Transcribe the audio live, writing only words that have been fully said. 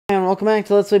welcome back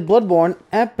to Let's Play Bloodborne,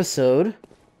 episode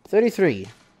 33.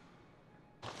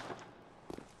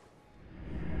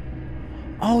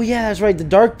 Oh yeah, that's right, the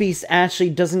Dark Beast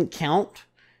actually doesn't count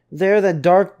there. That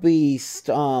Dark Beast,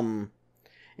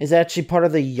 is actually part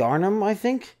of the Yharnam, I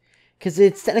think? Because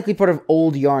it's technically part of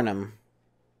Old Yharnam.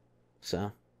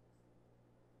 So...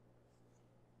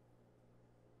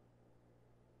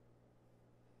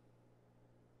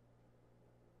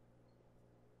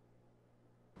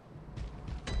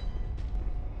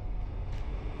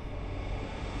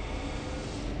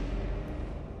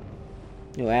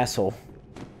 you asshole.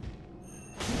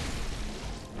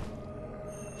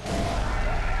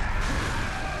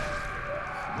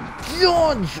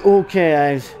 George!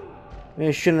 Okay,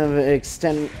 I shouldn't have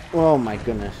extended... oh my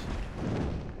goodness.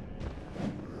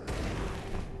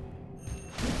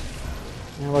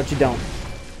 How about you don't?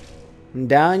 And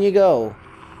down you go.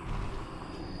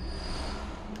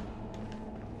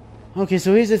 Okay,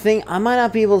 so here's the thing. I might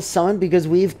not be able to summon because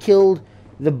we've killed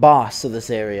the boss of this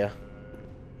area.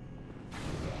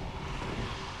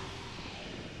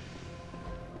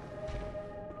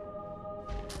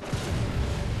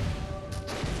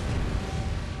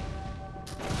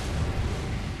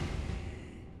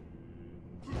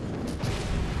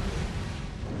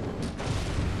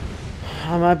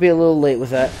 I might be a little late with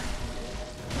that.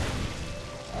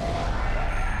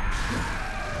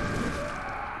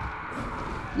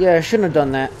 Yeah, I shouldn't have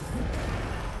done that.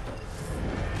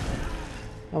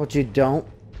 How about you don't?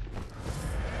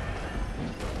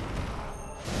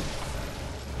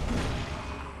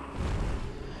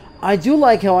 I do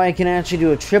like how I can actually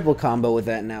do a triple combo with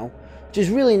that now. Which is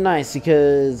really nice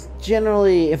because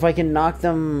generally if I can knock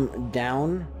them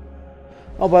down...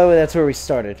 oh, by the way, that's where we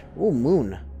started. Ooh,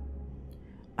 moon.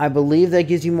 I believe that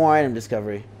gives you more item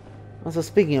discovery. Also,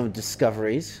 speaking of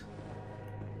discoveries...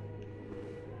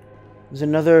 there's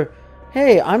another...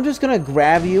 hey, I'm just gonna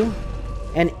grab you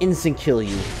and instant kill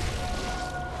you.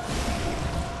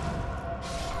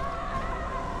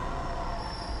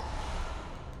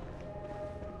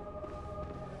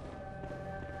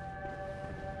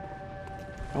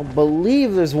 I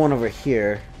believe there's one over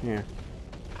here. Yeah.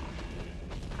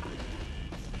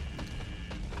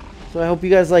 So I hope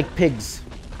you guys like pigs.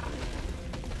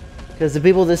 Because the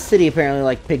people of this city apparently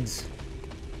like pigs.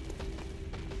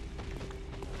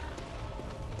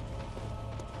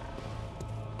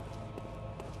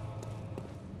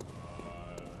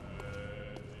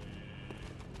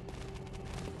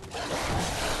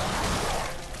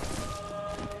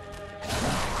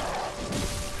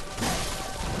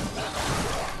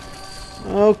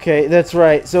 Okay, that's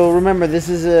right. So remember, this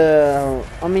is a...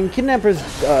 I mean, kidnappers...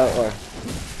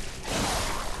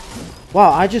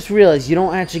 wow, I just realized you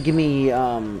don't actually give me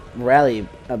rally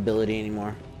ability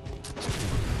anymore.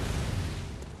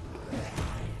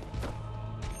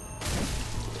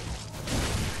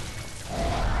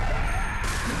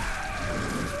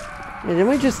 Yeah, didn't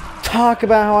we just talk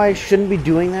about how I shouldn't be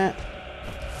doing that?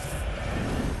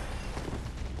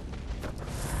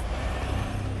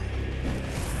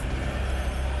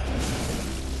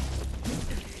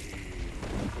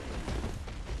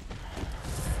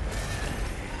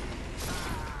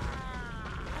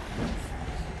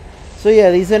 So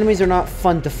yeah, these enemies are not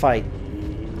fun to fight.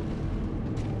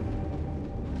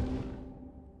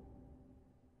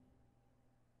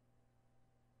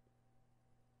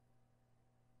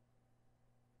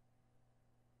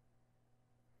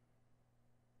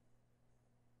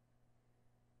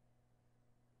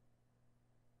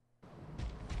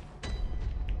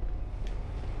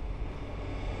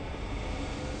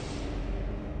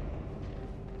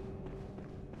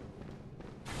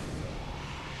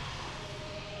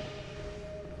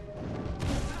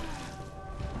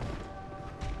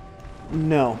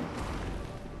 No.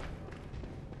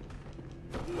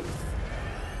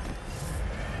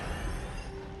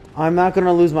 I'm not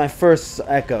gonna lose my first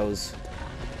echoes.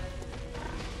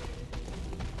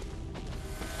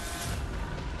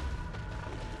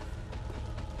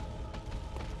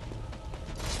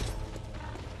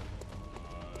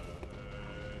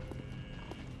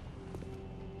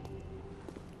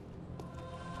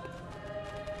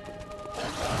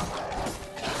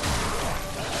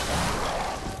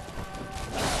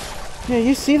 Yeah,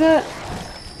 you see that?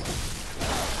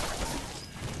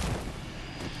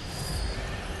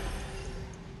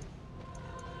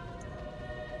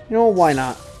 You know, why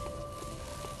not?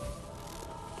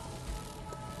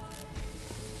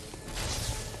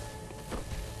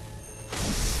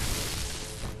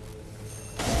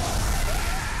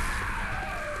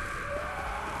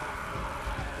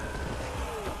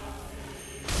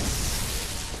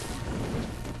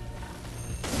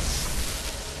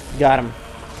 Got him.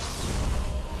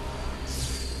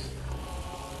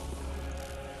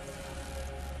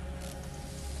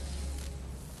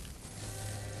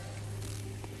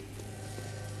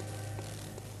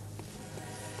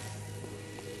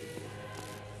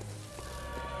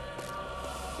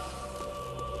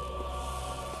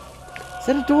 Is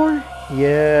that a door?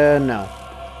 Yeah, no.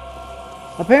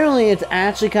 Apparently it's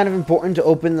actually kind of important to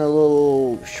open the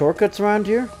little shortcuts around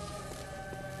here.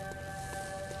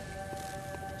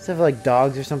 Does it have like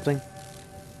dogs or something?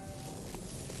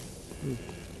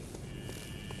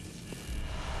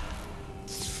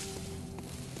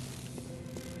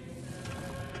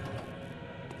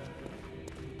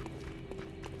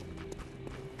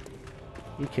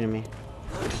 You kidding me?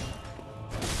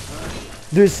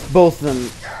 There's both of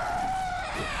them.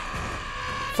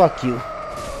 Fuck you.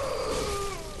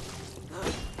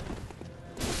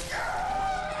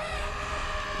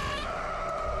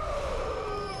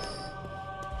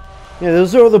 Yeah,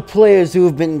 those are all the players who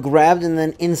have been grabbed and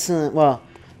then instant. Well,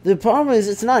 the problem is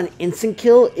it's not an instant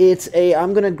kill. It's a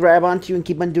I'm gonna grab onto you and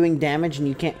keep on doing damage, and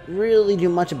you can't really do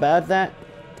much about that.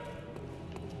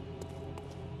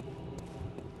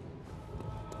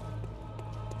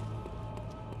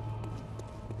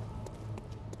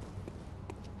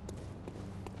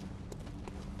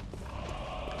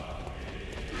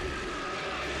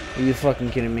 Are you fucking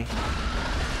kidding me?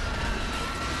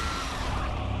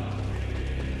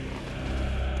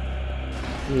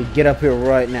 You get up here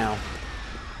right now.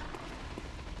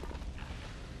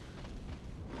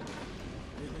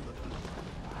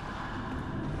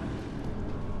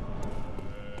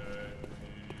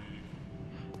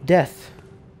 Death.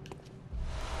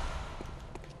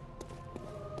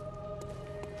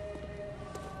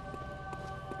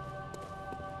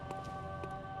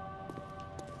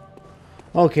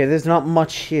 Okay, there's not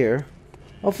much here.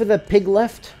 Oh, for that pig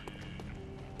left?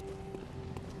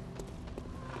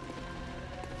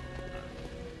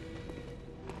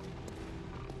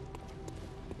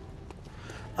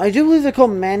 I do believe they're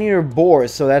called man-eater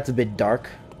boars, so that's a bit dark.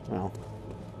 Well.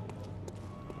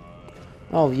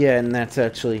 Oh, yeah, and that's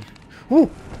actually...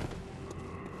 Woo!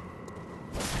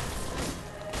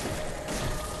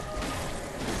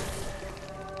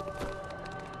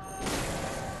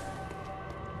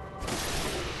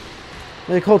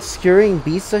 They're called scurrying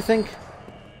beasts, I think.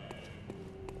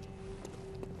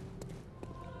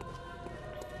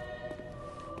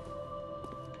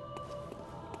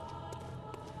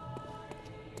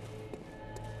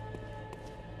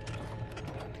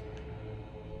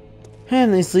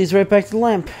 And this leads right back to the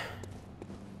lamp.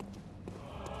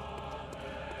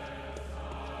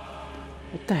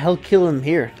 What the hell killed him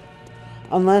here?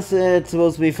 Unless it's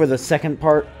supposed to be for the second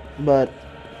part, but...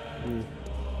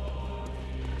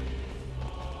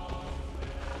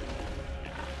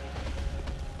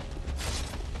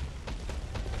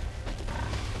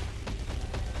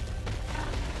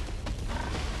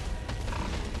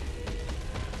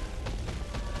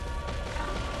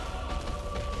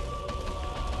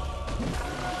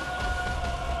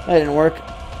 That didn't work.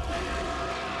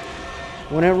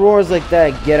 When it roars like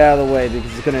that, get out of the way because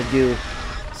it's gonna do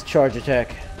its charge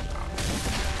attack.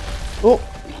 Oh!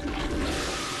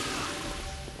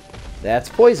 That's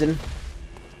poison.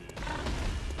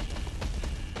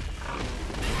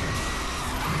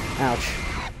 Ouch.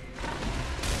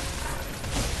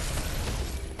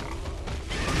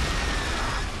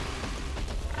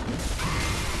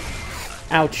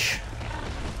 Ouch.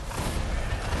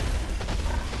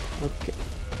 Okay.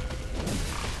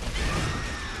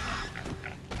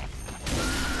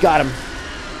 Got him.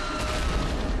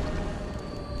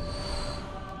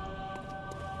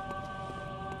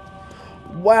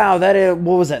 Wow, that is,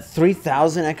 what was that,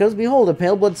 3,000 echoes? Behold, a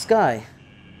pale blood sky.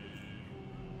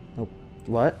 Oh,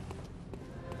 what?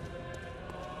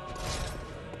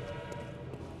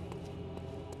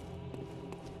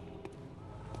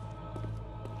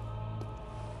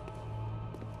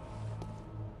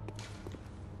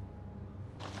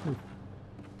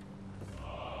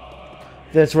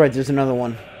 That's right, there's another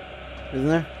one. Isn't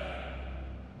there?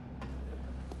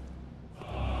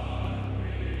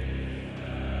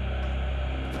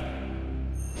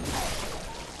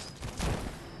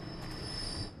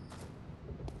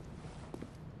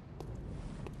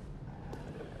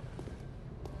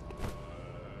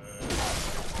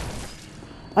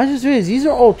 I just realized these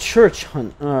are all church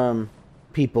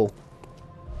people.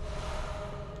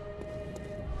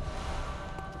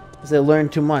 Because they learn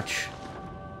too much.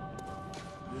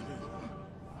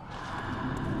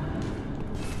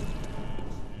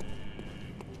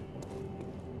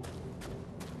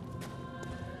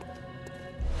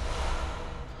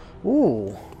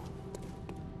 Ooh.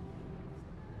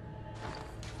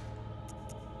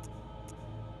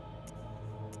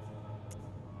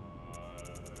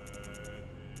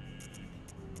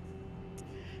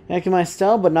 Back in my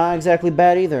style, but not exactly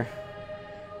bad either.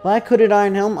 Black hooded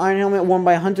iron helmet worn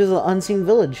by hunters of the unseen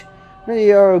village. The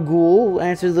Yaragul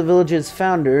answers the village's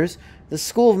founders, the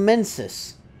School of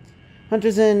Mensis.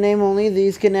 Hunters in name only,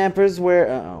 these kidnappers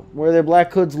wear their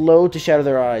black hoods low to shadow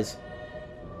their eyes.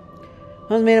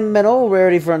 One's made of metal,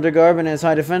 rarity for undergarb, and has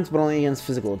high defense, but only against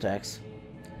physical attacks.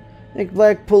 Thick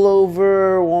black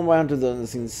pullover, worn by hunters on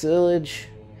the silage.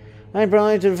 High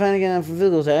probably to defend against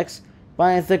physical attacks.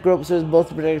 Buying a thick rope serves both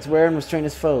to protect its wearer and restrain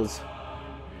his foes.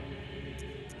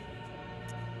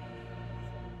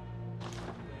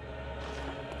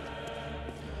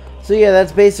 So yeah,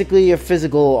 that's basically your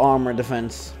physical armor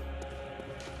defense.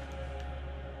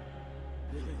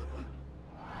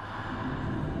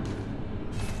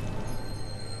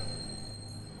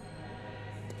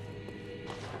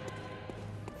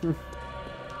 Hmm.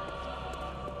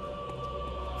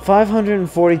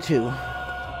 542.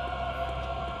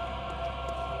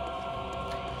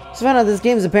 So I found out this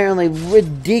game is apparently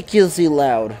ridiculously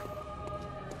loud.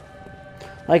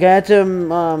 Like, I had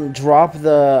to drop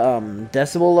the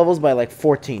decibel levels by like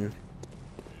 14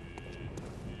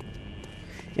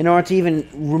 in order to even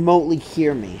remotely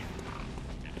hear me.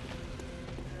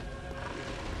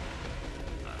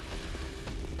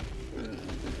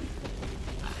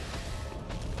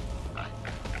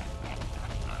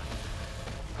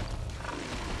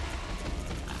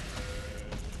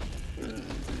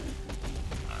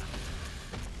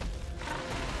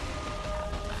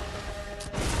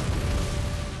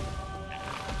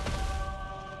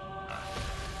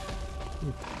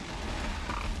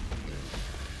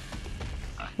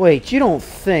 Wait, you don't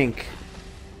think...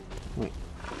 Wait.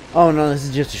 Oh no, this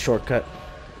is just a shortcut.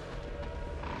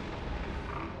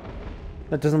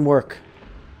 That doesn't work.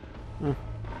 Oh.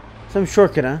 Some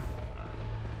shortcut, huh?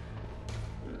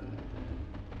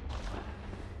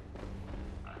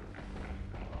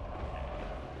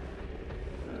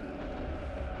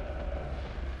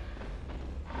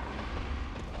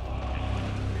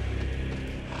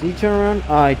 Did you turn around?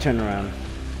 Oh, I turned around.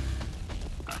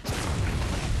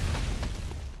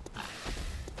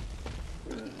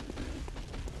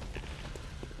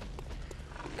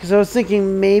 Because I was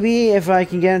thinking maybe if I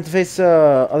can get him to face the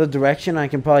other direction, I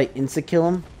can probably insta-kill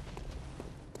him.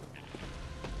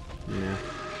 Yeah.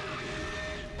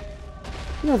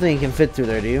 You don't think he can fit through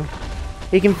there, do you?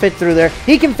 He can fit through there.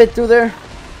 He can fit through there!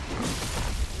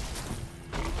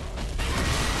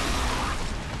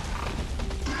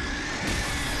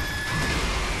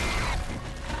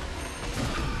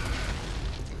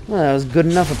 Well, that was good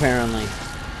enough, apparently.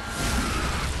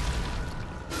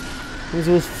 Because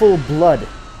it was full of blood.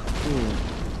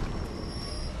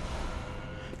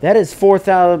 That is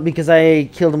 4,000 because I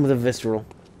killed him with a visceral.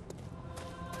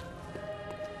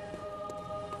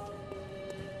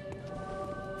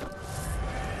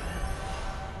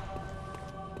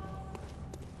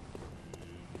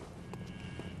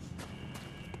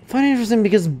 Find it interesting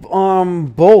because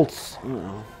bolts.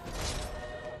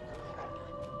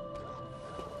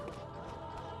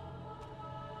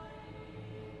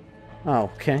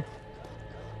 Oh, okay.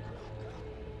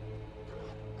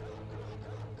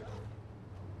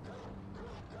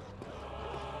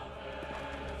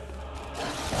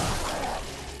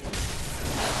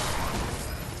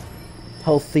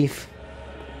 Health thief.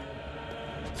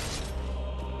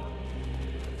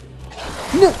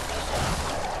 No!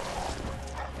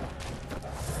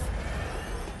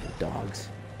 Dogs.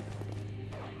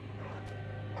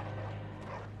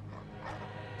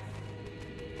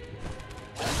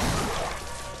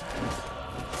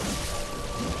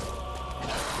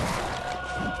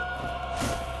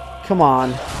 Come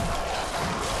on.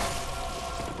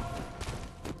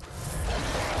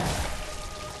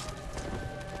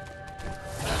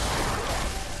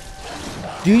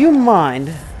 Do you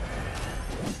mind?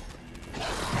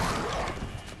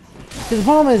 Because the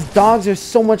problem is dogs are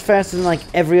so much faster than like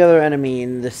every other enemy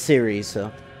in the series,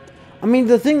 so. I mean,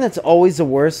 the thing that's always the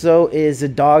worst though is the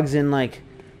dogs in like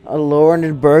a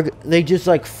lower-ended burg, they just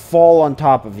like fall on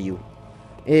top of you.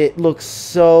 It looks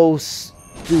so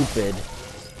stupid.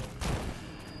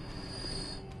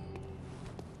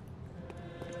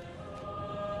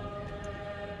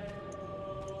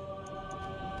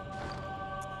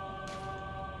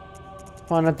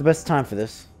 Probably not the best time for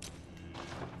this.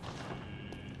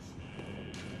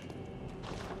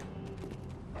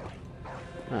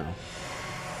 Oh.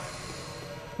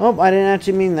 Oh, I didn't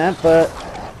actually mean that, but...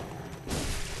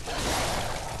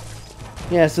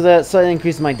 Yeah, so that slightly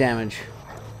increased my damage.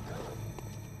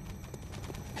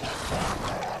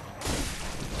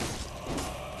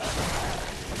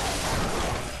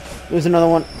 There's another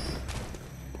one.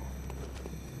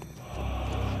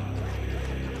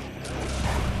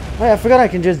 Oh yeah, I forgot I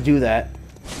can just do that.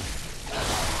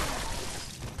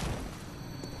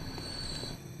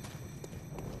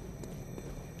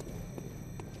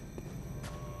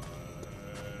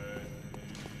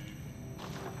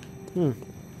 Hmm.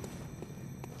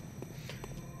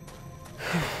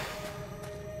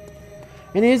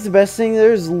 And here's the best thing,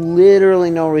 there's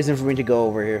literally no reason for me to go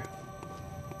over here.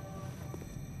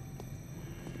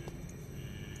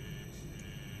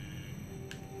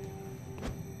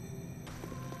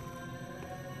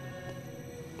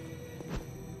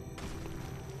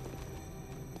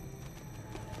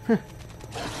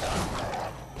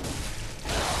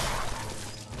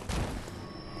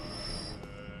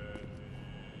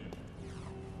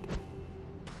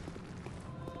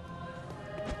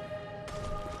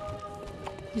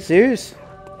 You serious?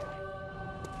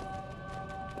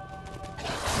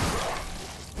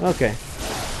 Okay.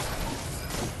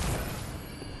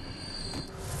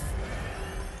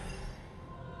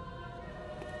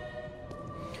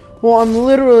 Well, I'm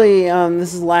literally,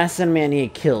 this is the last enemy I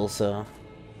need to kill, so...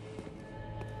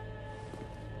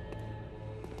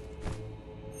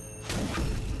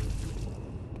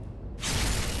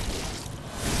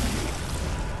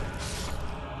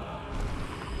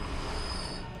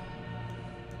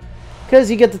 Because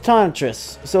you get the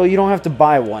Tonitrus, so you don't have to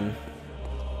buy one.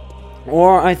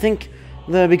 Or, I think,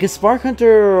 because Spark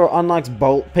Hunter unlocks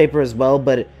Bolt Paper as well,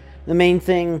 but the main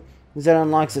thing is that it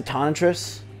unlocks the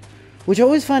Tonitrus. Which I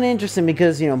always find interesting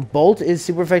because, you know, Bolt is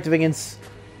super effective against,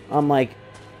 like,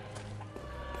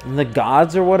 the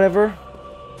gods or whatever.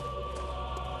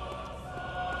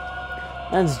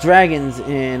 That's dragons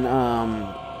in,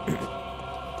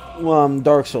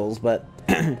 Dark Souls, but...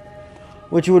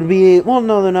 which would be... Well,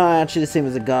 no, they're not actually the same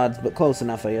as the gods, but close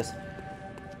enough, I guess.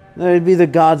 They'd be the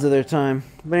gods of their time.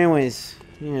 But anyways,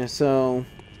 yeah, so...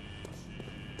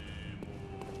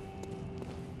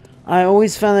 I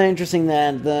always found that interesting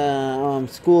that the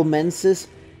School of Mensis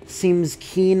seems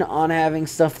keen on having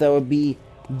stuff that would be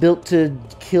built to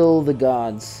kill the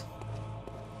gods.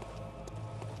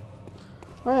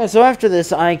 Alright, so after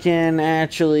this I can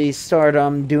actually start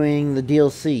doing the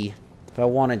DLC if I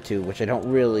wanted to, which I don't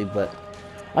really, but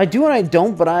I do and I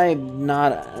don't, but I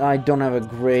don't have a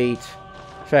great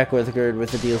track record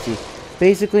with the DLC.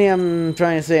 Basically, I'm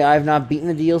trying to say I've not beaten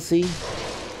the DLC.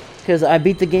 Because I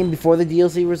beat the game before the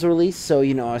DLC was released, so,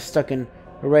 you know, I was stuck in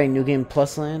already New Game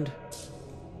Plus land.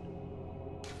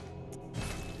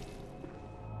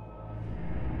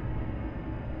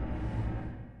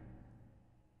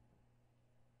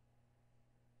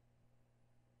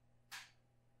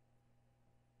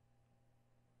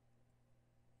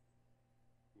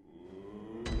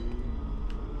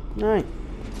 Alright.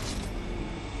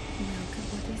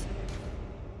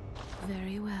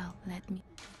 Very well, let me...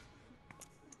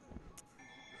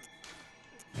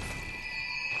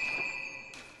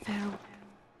 Farewell.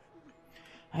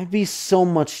 I'd be so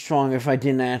much stronger if I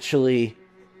didn't actually,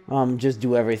 just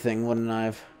do everything, wouldn't I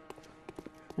have?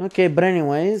 Okay, but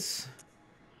anyways,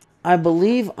 I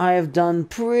believe I have done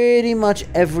pretty much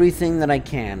everything that I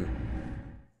can.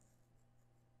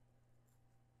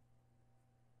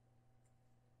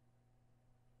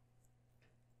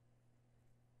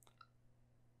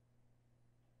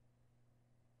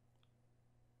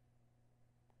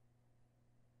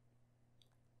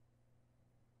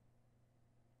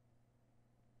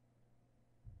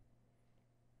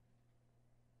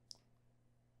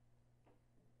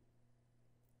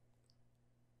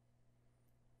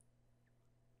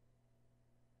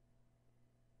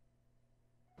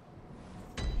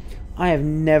 I have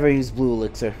never used Blue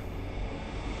Elixir.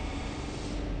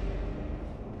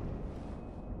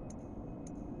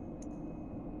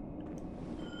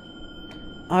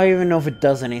 I don't even know if it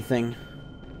does anything.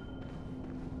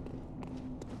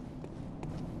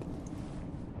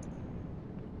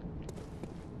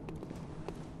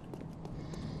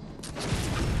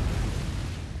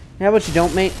 How about you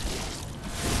don't, mate?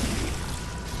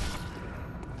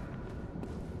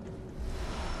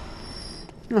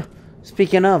 Huh,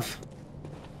 speaking of...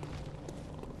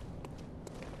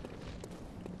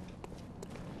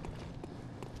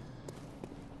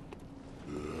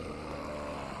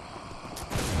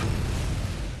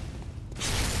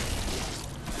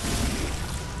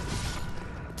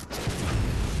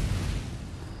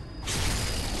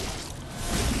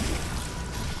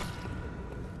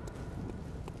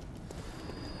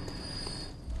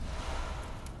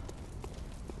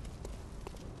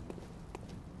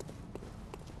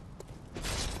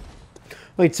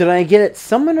 Wait, so did I get it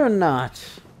summoned or not?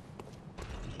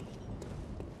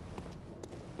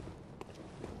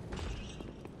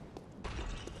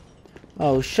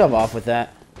 Oh, shove off with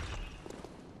that.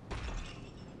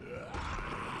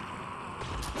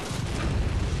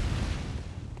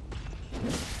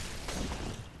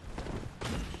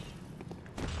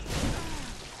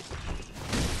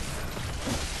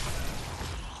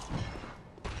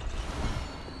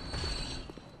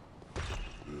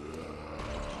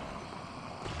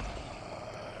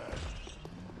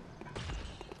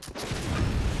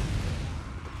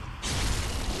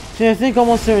 See, I think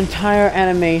almost their entire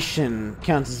animation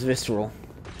counts as visceral.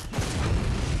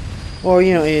 Or,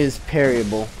 you know, is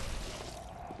parryable.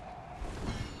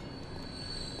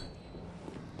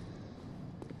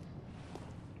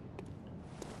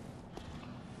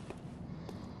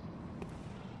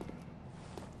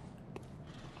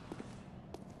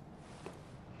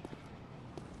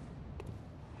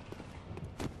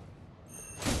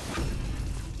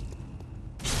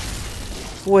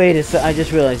 Wait a sec, I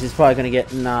just realized he's probably gonna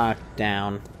get knocked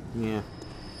down. Yeah.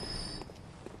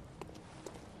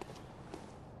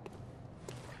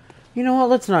 You know what,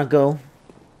 let's not go.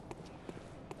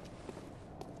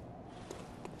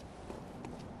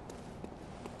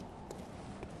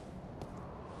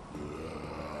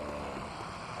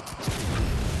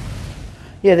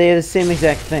 Yeah, they have the same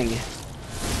exact thing.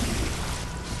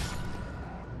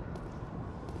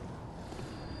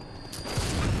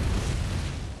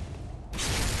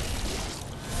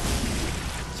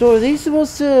 So are these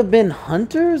supposed to have been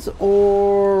hunters,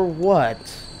 or what?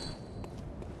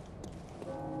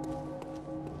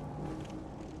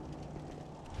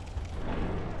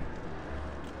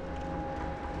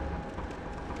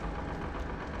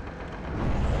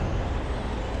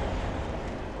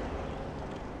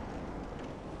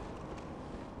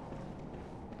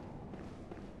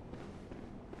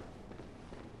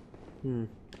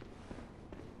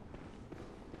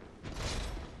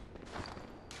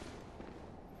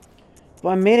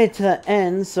 Well, I made it to the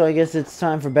end, so I guess it's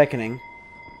time for beckoning.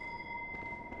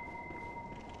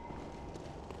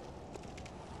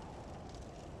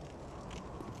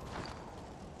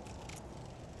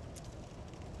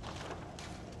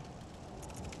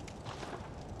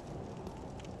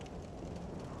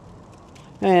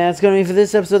 And that's gonna be for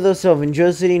this episode, though, so if you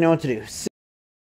enjoyed the video, you know what to do.